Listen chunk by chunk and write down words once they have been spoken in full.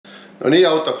No nii,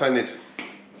 autofännid.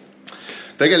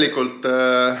 Tegelikult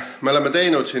me oleme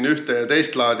teinud siin ühte ja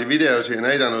teist laadi videosi ja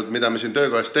näidanud, mida me siin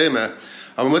töökohas teeme.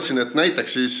 Aga ma mõtlesin, et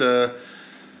näiteks siis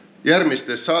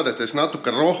järgmistes saadetes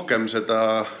natuke rohkem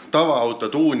seda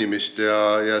tavaauto tuunimist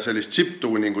ja sellist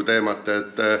chiptuuningu teemat,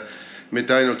 et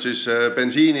mitte ainult siis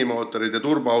bensiinimootorid ja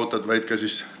turboautod, vaid ka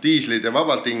siis diislid ja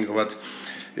vabalt hingavad.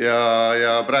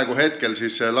 Ja praegu hetkel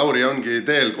siis Lauri ongi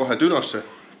teel kohe Dünosse.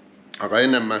 Aga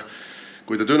ennem,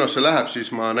 kui ta Dünosse läheb,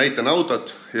 siis ma näitan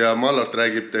autot ja Mallart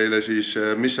räägib teile siis,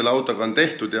 mis selle autoga on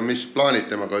tehtud ja mis plaanid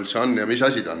temaga üldse on ja mis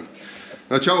asi ta on.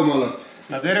 No tšau, Mallart!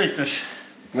 No tervitus!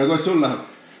 No kuidas sul läheb?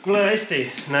 Kuule hästi,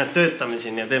 näed, töötame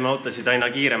siin ja teeme autosid aina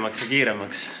kiiremaks ja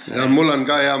kiiremaks. Ja mul on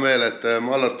ka hea meel, et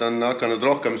Mallart on hakanud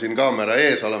rohkem siin kaamera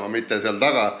ees olema, mitte seal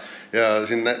taga. Ja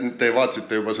siin te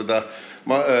vaatasite juba seda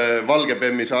valge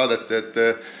Bemmi saadet, et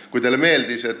kui teile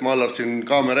meeldis, et Mallart siin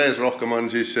kaamera ees rohkem on,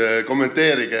 siis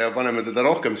kommenteerige ja paneme teda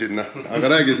rohkem sinna. Aga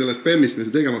räägi sellest Bemmist,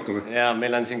 mis tegema hakkame. Ja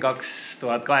meil on siin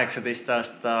 2018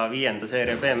 aasta 5.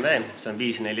 seeria BMW, see on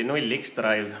 540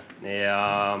 X-Drive ja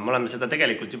me oleme seda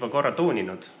tegelikult juba korra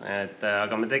tuuninud,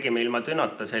 aga me tegime ilma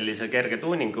Dünota sellise kerge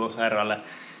tuuningu härrale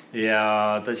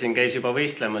ja ta siin käis juba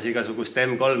võistlemas igasuguste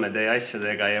M3-de ja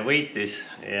asjadega ja võitis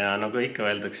ja nagu ikka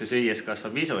öeldakse, süües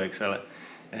kasvab isu, eks ole.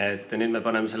 Et nüüd me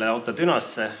paneme selle auto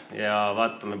Dünosse ja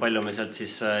vaatame, palju me sealt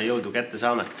siis jõudu kätte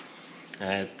saame.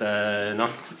 Et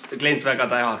noh, klient väga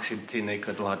tahaksid siin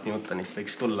ikka 1000 Newtonit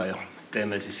võiks tulla ju.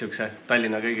 Teeme siis siukse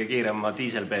Tallinna kõige kiirema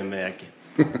diisel BMW äkki.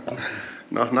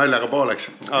 Noh, naljaga pooleks,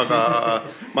 aga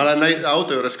ma lähen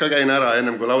auto juures ka käin ära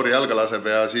ennem kui Lauri jalga laseb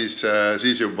ja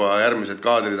siis juba järgmised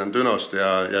kaadrid on Dünost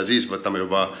ja siis võtame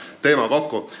juba teema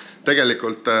kokku.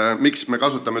 Tegelikult, miks me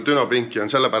kasutame Dünopinki on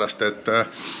sellepärast,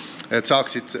 et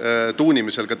saaksid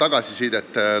tuunimisel ka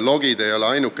tagasisidet. Logid ei ole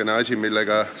ainukene asi,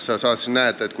 millega sa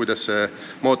näed, et kuidas see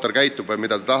mootor käitub või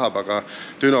mida ta tahab, aga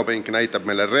Dünopink näitab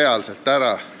meile reaalselt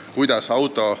ära, kuidas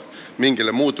auto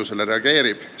mingile muutusele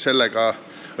reageerib. Sellega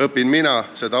õpin mina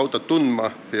seda autot tundma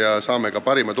ja saame ka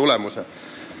parima tulemuse.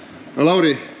 No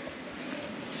Lauri,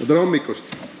 tere hommikust.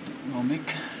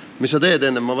 Hommik. Mis sa teed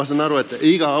ennem? Ma vastan aru, et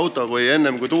iga auto, kui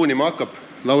ennem kui tuunima hakkab,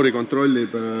 Lauri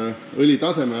kontrollib õli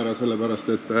taseme ära, sellepärast,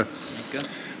 et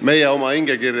meie oma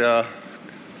hingekirja,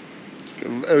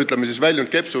 ütleme siis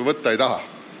väljund kepsu võtta ei taha.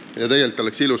 Ja tegelikult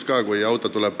oleks ilus ka, kui auto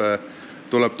tuleb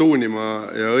tuunima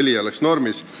ja õli oleks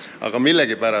normis, aga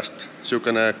millegipärast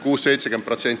siukene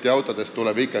 6-70% autodest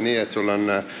tuleb ikka nii, et sul on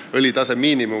õlitase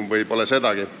miinimum või pole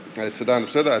sedagi. Et see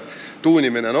tähendab seda, et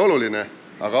tuunimine on oluline,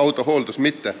 aga auto hooldus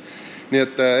mitte. Nii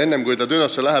et ennem kui ta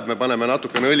Dünosse läheb, me paneme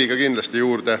natukene õli ka kindlasti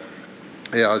juurde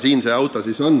ja siin see auto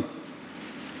siis on.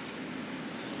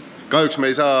 Kahjuks me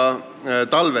ei saa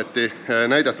talveti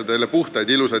näidata teile puhtaid,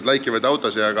 ilusaid, laikivaid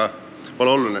autosi, aga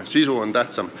pole oluline, sisu on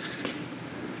tähtsam.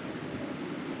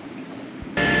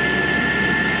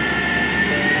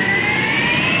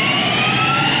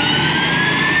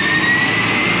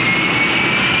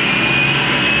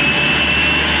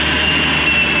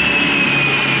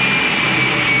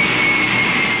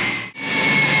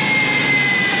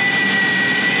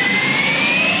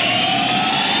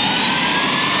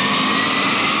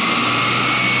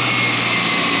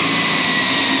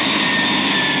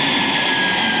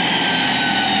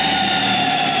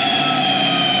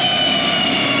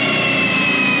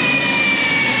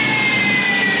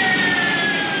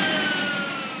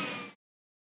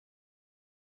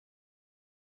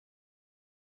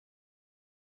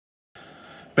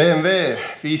 BMW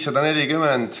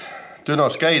 540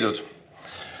 Dünos käidud.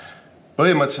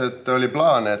 Põhimõtteliselt oli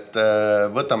plaan, et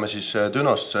võtame siis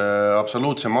Dünost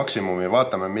absoluutse maksimumi,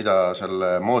 vaatame, mida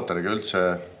selle mootoriga üldse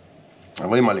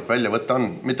võimalik välja võtta on.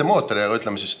 Mitte mootori, aga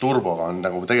ütleme siis turboga on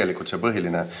nagu tegelikult see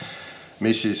põhiline,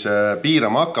 mis siis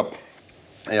piirama hakkab.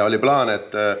 Ja oli plaan,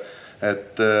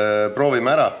 et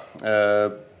proovime ära.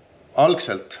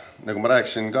 Algselt, nagu ma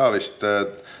rääkisin ka vist,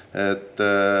 et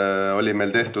oli meil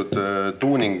tehtud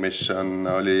tuuning, mis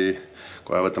oli,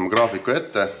 kohe võtame graafiku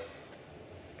ette.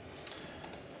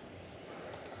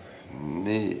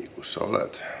 Nii, kus sa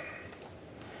oled?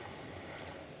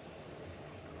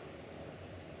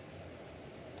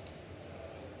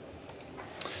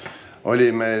 Oli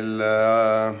meil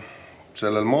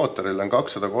sellel mootoril on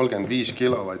 235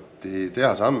 kilovatti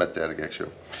tehase andmete järgi, eks ju.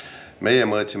 Meie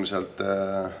mõõtsime sealt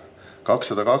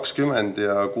 220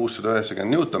 ja 690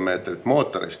 newtonmeetrit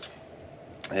mootorist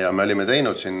ja me olime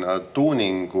teinud sinna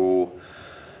tuuningu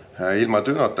ilma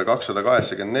Dünota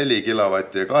 284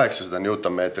 kilovatti ja 800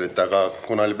 newtonmeetrit, aga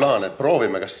kuna oli plaan, et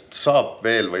proovime, kas saab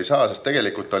veel või saa, sest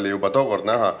tegelikult oli juba tookord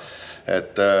näha,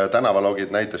 et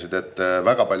tänavalogid näitasid, et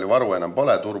väga palju varu enam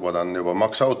pole, turbod on juba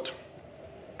max out.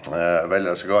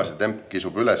 väljalase gaasi temp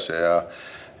kisub üles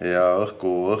ja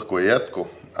õhku ei jätku,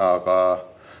 aga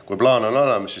kui plaan on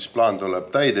olemas, siis plaan tuleb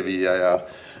täide viia ja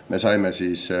me saime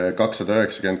siis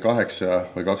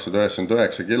 298 või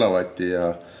 299 kilovatti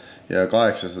ja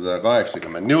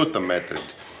 880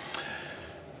 newtonmeetrit.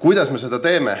 Kuidas me seda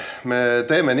teeme? Me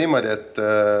teeme niimoodi, et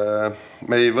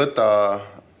me ei võta,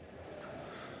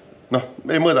 me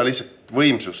ei mõõda lihtsalt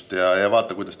võimsust ja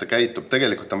vaata, kuidas ta käitub.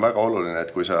 Tegelikult on väga oluline,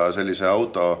 et kui sa sellise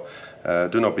auto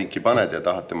dünopinki paned ja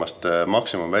tahad temast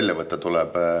maksimum välja võtta,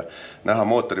 tuleb näha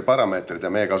mootori parameetrid ja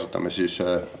me kasutame siis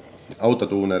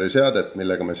autotuuneri seadet,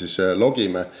 millega me siis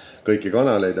logime kõiki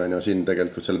kanaleid, on ju, siin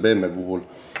tegelikult selle BMW puhul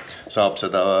saab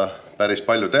seda päris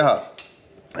palju teha.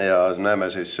 Ja näeme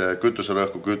siis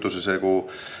kütuserõhku, kütusesegu,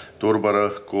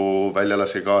 turborõhku,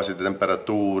 väljalaskegaaside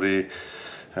temperatuuri,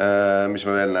 mis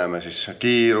me veel näeme siis,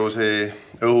 kiirusi,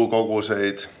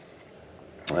 õhukoguseid,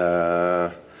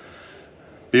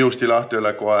 piusti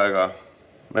lahtiüleku aega,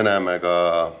 me näeme ka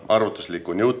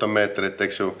arvutuslikku newtonmeetrit,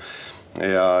 eks ju,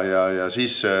 ja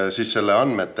siis selle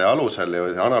andmete alusel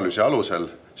ja analüüsi alusel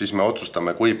siis me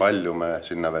otsustame, kui palju me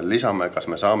sinna veel lisame, kas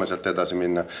me saame sealt edasi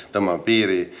minna, tõmbame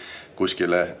piiri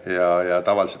kuskile ja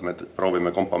tavaliselt me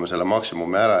proovime, kompame selle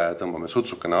maksimumi ära ja tõmbame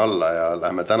sutsukene alla ja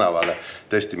läheme tänavale,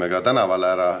 testime ka tänavale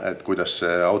ära, et kuidas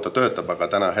see auto töötab, aga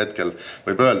täna hetkel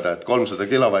võib öelda, et 300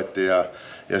 kilovatti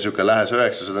ja siuke lähes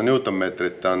 900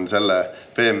 newtonmeetrit on selle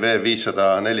BMW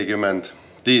 540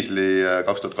 diisli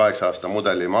 2008 aasta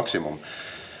mudeli maksimum.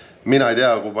 Mina ei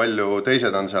tea, kui palju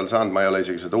teised on seal saanud, ma ei ole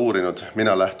isegi seda uurinud,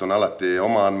 mina lähtun alati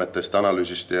oma andmetest,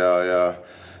 analüüsist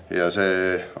ja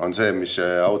see on see, mis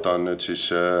see auto on nüüd siis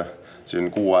siin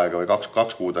kuu aega või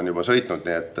kaks kuud on juba sõitnud,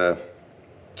 nii et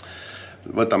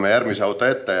võtame järgmise auto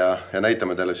ette ja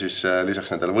näitame teile siis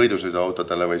lisaks nendele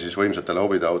võidusõiduautodele või siis võimsatele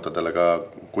hobiauto'dele ka,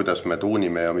 kuidas me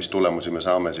tuunime ja mis tulemusi me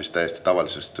saame siis täiesti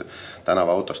tavalisest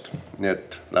tänavaautost. Nii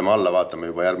et lähme alla, vaatame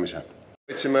juba järgmise.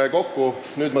 Võtsime kokku,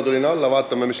 nüüd ma tulin alla,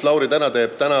 vaatame, mis Lauri täna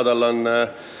teeb. Täna tal on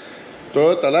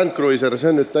Toyota Land Cruiser, see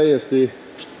on nüüd täiesti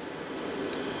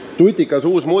tutikas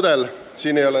uus mudel.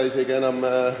 Siin ei ole isegi enam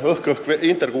õhk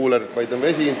interkuuler, vaid on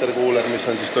vesi interkuuler, mis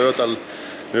on siis Toyotal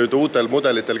nüüd uutel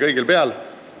mudelitel kõigil peal.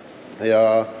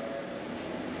 Ja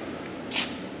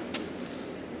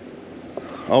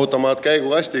automaat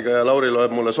käigukastiga ja Lauri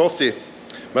loeb mulle softi.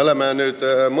 Me oleme nüüd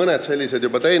mõned sellised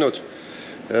juba teinud.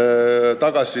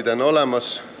 Tagasiside on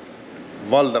olemas,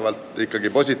 valdavalt ikkagi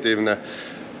positiivne.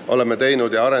 Oleme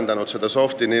teinud ja arendanud seda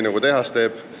softi nii nagu tehas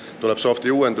teeb. Tuleb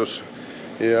softi uuendus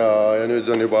ja nüüd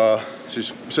on juba,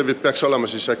 siis see peaks olema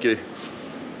siis äkki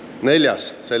 4.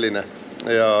 selline.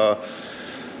 Ja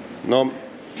no,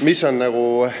 mis on nagu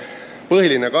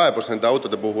põhiline kaebus nende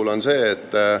autode puhul on see,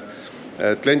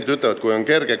 et kliendid ütlevad, kui on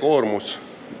kerge koormus,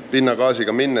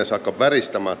 pinnagaasiga minnes hakkab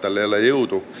väristama, tal ei ole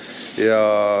jõudu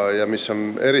ja mis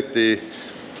on eriti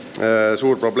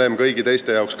suur probleem kõigi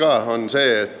teiste jaoks ka, on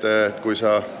see, et kui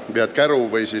sa pead käru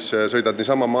või siis sõidad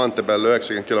niisama maantee peal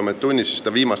 90 km/h, siis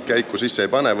ta viimast käiku sisse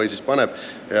ei pane või siis paneb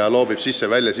ja loobib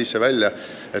sisse-välja,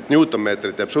 et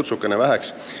newtonmeetrit jääb sutsukene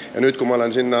väheks. Ja nüüd, kui ma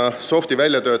olen sinna softi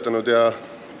välja töötanud ja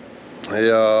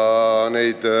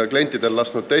neid klientidel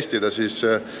lasknud testida, siis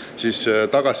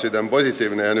tagasiside on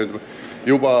positiivne ja nüüd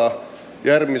juba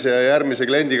järgmise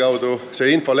kliendi kaudu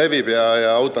see info levib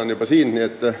ja auto on juba siin, nii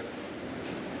et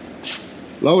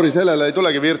Lauri, sellele ei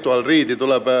tulegi virtual read'i,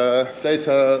 tuleb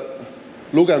täitsa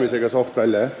lugemisega soft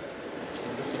välja, jah?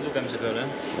 Lugemise peale,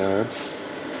 jah?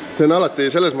 See on alati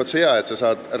selles mõttes hea, et sa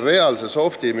saad reaalse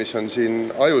softi, mis on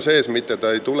siin aju sees, mitte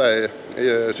ta ei tule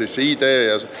siis ID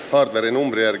ja hardware'i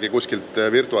numbri järgi kuskilt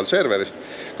virtual serverist,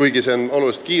 kuigi see on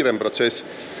oluliselt kiirem protsess,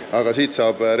 aga siit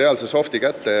saab reaalse softi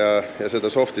kätte ja seda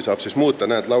softi saab siis muuta,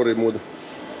 näed, Lauri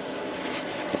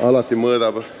alati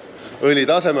mõõdab õli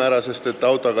taseme ära, sest et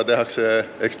autoga tehakse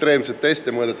ekstreemset testi,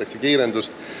 mõõdetakse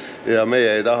kiirendust ja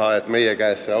meie ei taha, et meie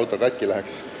käes see auto katki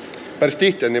läheks. Päris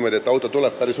tihti on niimoodi, et auto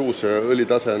tuleb päris uus,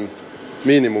 õlitase on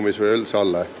miinimumis või üldse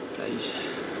alla. Täis.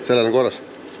 Sellel on korras?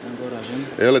 See on korras,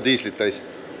 jah. Ei ole diislit täis?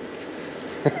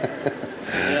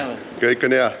 Kõik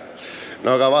on hea.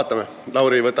 No aga vaatame.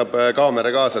 Lauri võtab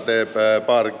kaamera kaasa, teeb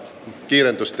paar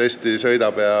kiirendustesti,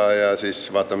 sõidab ja siis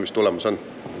vaatame, mis tulemus on.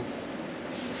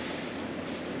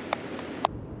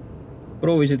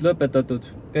 Proovisid lõpetatud,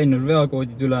 käin nüüd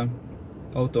veakoodid üle,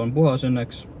 auto on puhas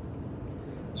õnneks.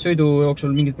 Sõidu jooksul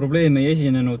mingit probleeme ei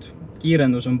esinenud,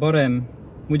 kiirendus on parem,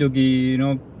 muidugi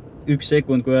 1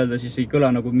 sekund, kui öelda, siis ei kõla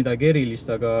nagu midagi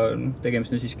erilist, aga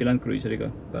tegemist on siiski Land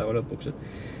Cruiseriga päeva lõpuks.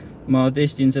 Ma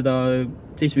testin seda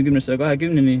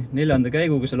 70-120-ni 4.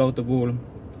 käiguga selle auto puhul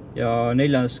ja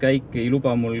 4. käik ei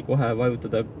luba mul kohe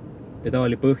vajutada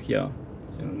pedaali põhja.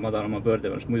 madalama pöörde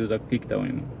peal, muidu ta kõik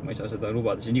taunima. Ma ei saa seda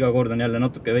lubada. Siin iga kord on jälle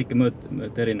natuke väike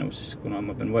mõõt erinevus, siis kuna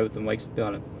ma pean vajutama vaikselt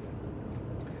peale.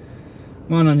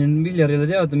 Ma annan Viljarile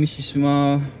teada, mis siis ma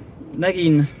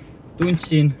nägin,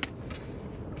 tundsin,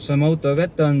 saame auto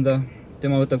kätte anda.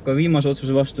 Tema võtab ka viimase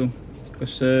otsuse vastu,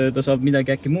 kas ta saab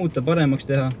midagi äkki muuta, paremaks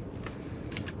teha.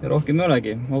 Ja rohkem ei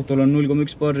olegi. Autol on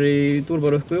 0,1 barri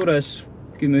turborõhku juures,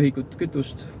 10 ühikut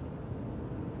kütust.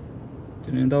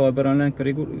 Selline tavapärane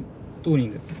Länkari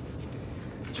tuuning.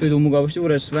 Sõidumugavust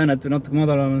juures, vääned natuke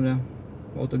madalamad ja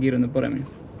auto kiirendab paremini.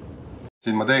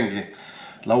 Siin ma teengi,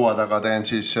 laua taga teen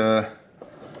siis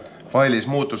failis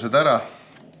muutused ära.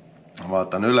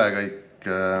 Vaatan üle kõik,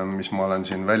 mis ma olen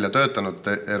siin välja töötanud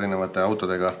erinevate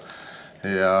autodega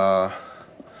ja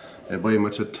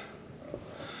põhimõtteliselt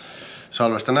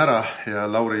salvestan ära ja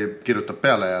Lauri kirjutab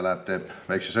peale ja läheb teeb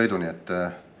väikse sõiduni, et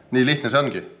nii lihtne see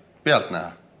ongi, pealt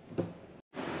näha.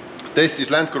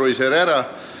 Testis Land Cruiser ära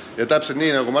ja täpselt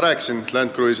nii nagu ma rääkisin,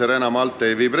 Land Cruiser enam alt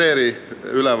ei vibreeri,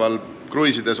 üleval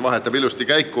kruisides vahetab ilusti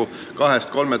käiku,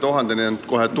 2-3000 on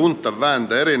kohe tuntav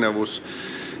väände erinevus.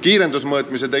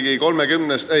 Kiirendusmõõtmise tegi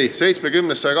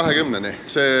 70-120-ni,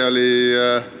 see oli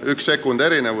 1 sekund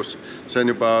erinevus. See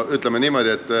on juba, ütleme niimoodi,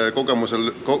 et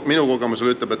minu kogemusel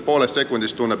ütleb, et poolest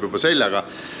sekundist tunneb juba seljaga.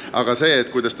 Aga see,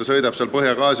 et kuidas ta sõidab seal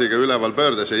põhjagaasiga üleval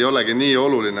pöördes, ei olegi nii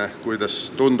oluline,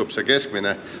 kuidas tundub see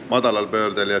keskmine madalal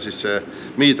pöördel ja siis see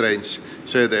mid-range,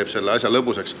 see teeb selle asja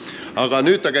lõbuseks. Aga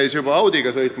nüüd ta käis juba Audiga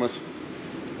sõitmas.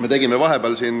 Me tegime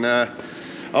vahepeal siin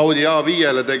Audi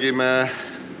A5-le tegime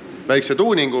väikse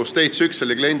tuuningu, Stage 1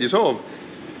 oli kliendi soov.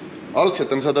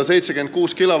 Algselt on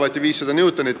 176 kilovatti, 500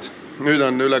 newtonit, nüüd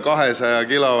on üle 200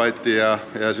 kilovatti ja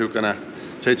siukene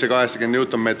 780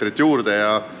 newtonmeetrit juurde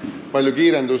ja palju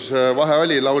kiirendusvahe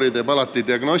oli. Lauri teeb alati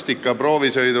diagnostika,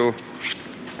 proovisõidu.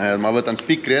 Ma võtan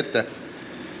spikri ette.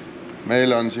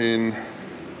 Meil on siin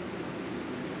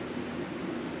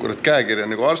kurat käekirja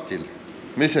nagu arstil.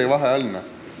 Mis see vahe on?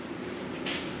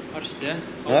 Arst, jah?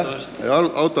 Autoarst.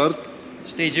 Autoarst.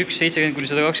 Stage 1,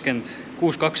 70-120,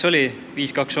 6.2 oli,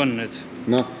 5.2 on nüüd.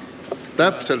 Noh,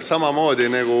 täpselt samamoodi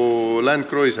nagu Land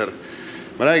Cruiser.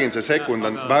 Ma räägin, see sekund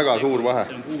on väga suur vahe.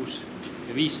 See on 6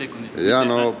 ja 5 sekundit. Ja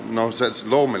no see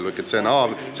loomulik, et see on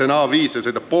A5, see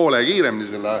sõidab poole kiiremini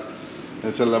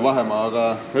selle vahemaa, aga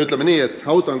ütleme nii, et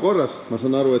auto on korras. Ma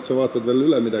saan aru, et sa vaatad veel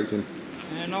üle midagi siin.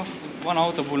 Noh, vana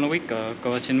auto puhul nagu ikka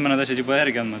hakkavad siin mõned asjad juba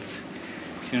järgi andma.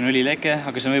 Siin on õlileke,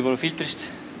 aga see on võib-olla filtrist.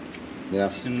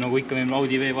 Siis on nagu ikka meil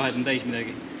Audi V5 on täis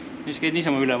midagi. Siis käid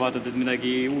niisama üle vaatad, et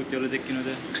midagi uut ei ole tekkinud.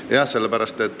 Jah,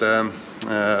 sellepärast, et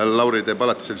Lauri teeb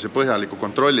alati sellise põhjaliku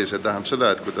kontrolli. See tähendab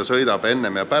seda, et kui ta sõidab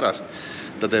ennem ja pärast,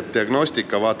 ta teeb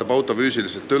diagnostika, vaatab auto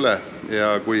füüsiliselt üle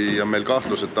ja kui on meil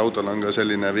kahtlus, et autol on ka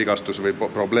selline vigastus või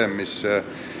probleem,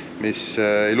 mis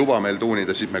ei luba meil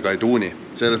tuunida, siis me ka ei tuuni.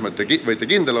 Selles mõttes võite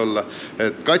kindel olla,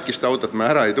 et katkist autot me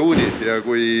ära ei tuuni ja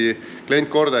kui klient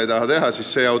korda ei taha teha,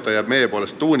 siis see auto jääb meie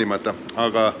poolest tuunimata.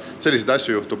 Aga selliseid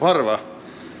asju juhtub harva,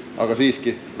 aga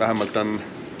siiski vähemalt on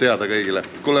teada kõigile.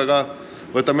 Kuule, aga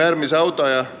võtame järgmise auto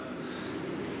ja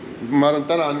ma arvan,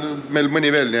 täna on meil mõni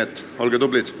veel, nii et olge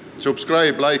tublid.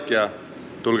 Subscribe, like ja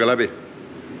tulge läbi.